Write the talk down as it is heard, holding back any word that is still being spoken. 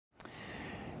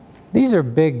These are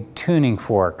big tuning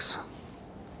forks.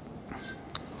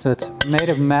 So it's made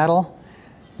of metal.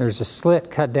 There's a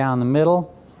slit cut down the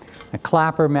middle, a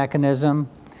clapper mechanism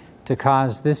to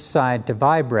cause this side to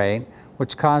vibrate,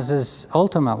 which causes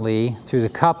ultimately, through the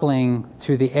coupling,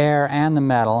 through the air and the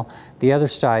metal, the other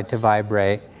side to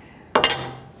vibrate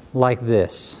like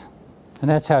this. And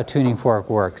that's how a tuning fork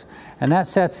works. And that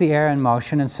sets the air in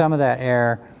motion, and some of that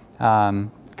air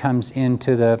comes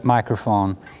into the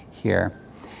microphone here.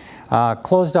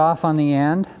 Closed off on the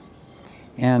end,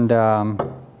 and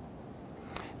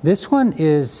this one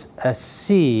is a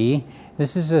C.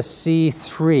 This is a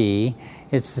C3.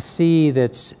 It's the C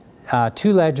that's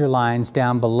 2 ledger lines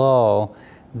down below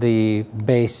the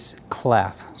bass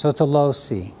clef. So it's a low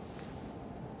C.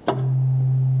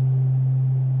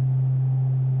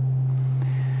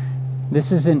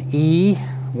 This is an E,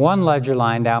 1 ledger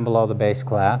line down below the bass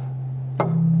clef.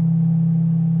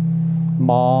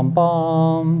 Bom,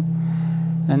 bom.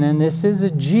 And then this is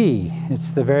a G.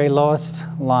 It's the very lowest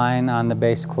line on the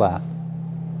bass clef.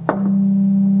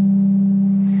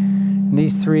 And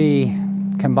these 3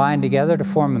 combine together to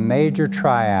form a major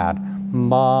triad.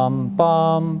 Bum,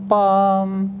 bum,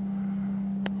 bum.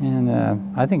 And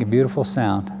I think a beautiful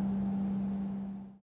sound.